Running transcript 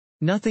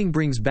Nothing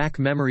brings back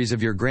memories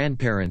of your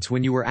grandparents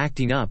when you were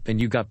acting up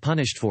and you got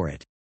punished for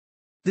it.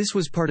 This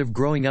was part of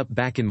growing up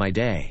back in my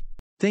day.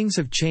 Things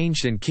have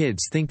changed and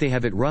kids think they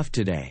have it rough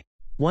today.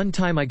 One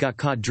time I got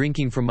caught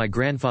drinking from my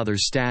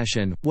grandfather's stash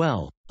and,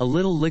 well, a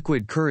little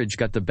liquid courage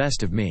got the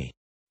best of me.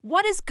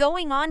 What is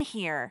going on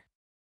here?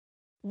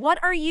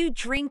 What are you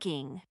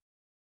drinking?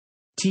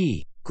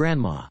 Tea,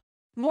 Grandma.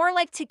 More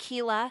like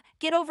tequila.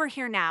 Get over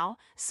here now,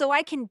 so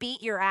I can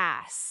beat your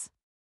ass.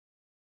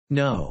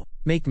 No,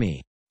 make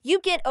me. You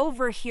get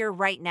over here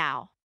right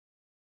now.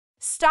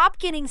 Stop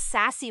getting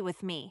sassy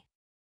with me.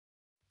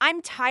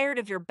 I'm tired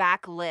of your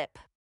back lip.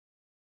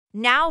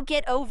 Now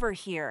get over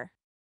here.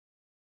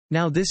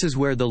 Now this is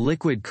where the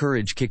liquid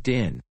courage kicked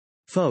in.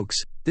 Folks,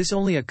 this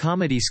only a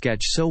comedy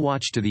sketch, so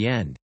watch to the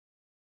end.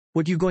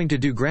 What you going to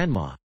do,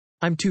 Grandma?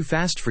 I'm too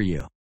fast for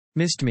you.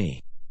 Missed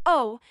me.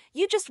 Oh,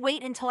 you just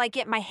wait until I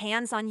get my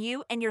hands on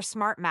you and your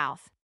smart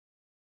mouth.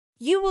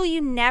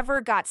 You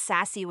never got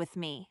sassy with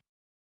me.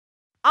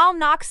 I'll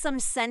knock some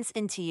sense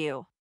into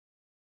you.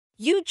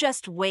 You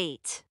just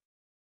wait.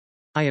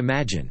 I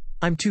imagine.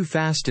 I'm too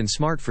fast and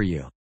smart for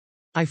you.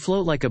 I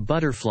float like a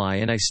butterfly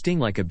and I sting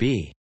like a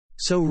bee.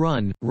 So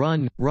run,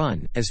 run,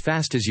 run, as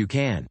fast as you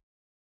can.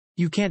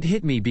 You can't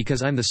hit me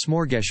because I'm the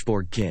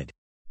smorgasbord kid.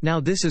 Now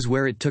this is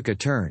where it took a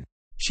turn.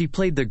 She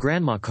played the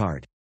grandma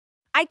card.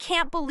 I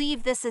can't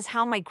believe this is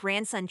how my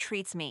grandson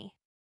treats me.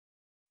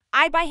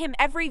 I buy him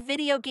every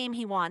video game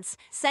he wants,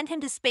 sent him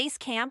to space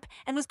camp,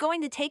 and was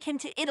going to take him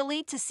to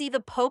Italy to see the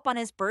Pope on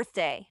his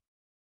birthday.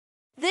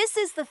 This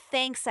is the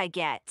thanks I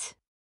get.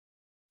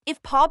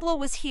 If Pablo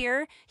was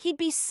here, he'd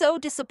be so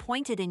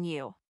disappointed in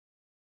you.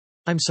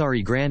 I'm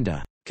sorry,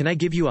 Granda. Can I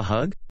give you a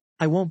hug?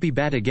 I won't be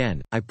bad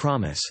again, I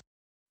promise.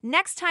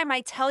 Next time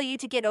I tell you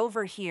to get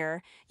over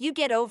here, you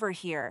get over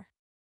here.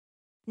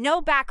 No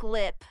back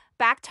lip,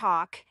 back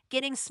talk,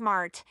 getting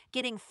smart,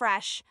 getting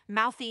fresh,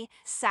 mouthy,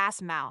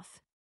 sass mouth.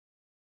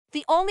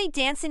 The only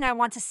dancing I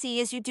want to see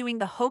is you doing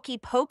the hokey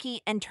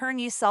pokey and turn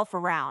yourself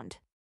around.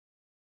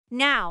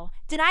 Now,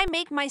 did I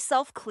make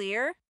myself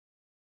clear?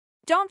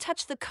 Don't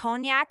touch the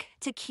cognac,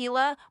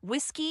 tequila,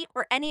 whiskey,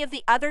 or any of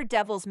the other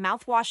devil's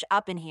mouthwash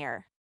up in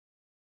here.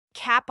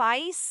 Cap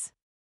ice?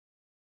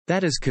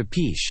 That is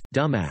capiche,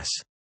 dumbass.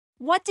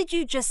 What did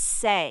you just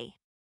say?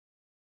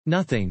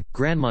 Nothing,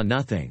 Grandma,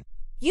 nothing.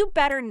 You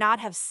better not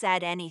have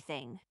said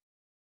anything.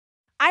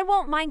 I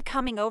won't mind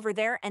coming over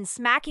there and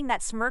smacking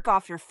that smirk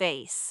off your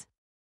face.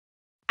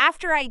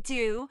 After I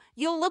do,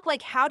 you'll look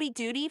like Howdy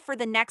Doody for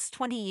the next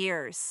 20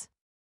 years.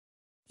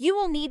 You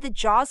will need the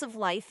jaws of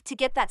life to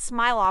get that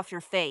smile off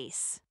your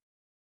face.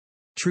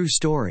 True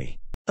story.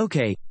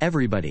 Okay,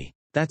 everybody,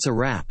 that's a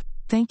wrap.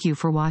 Thank you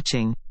for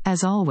watching.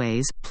 As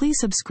always, please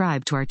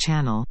subscribe to our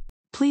channel.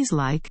 Please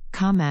like,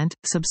 comment,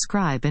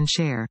 subscribe and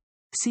share.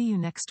 See you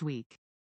next week.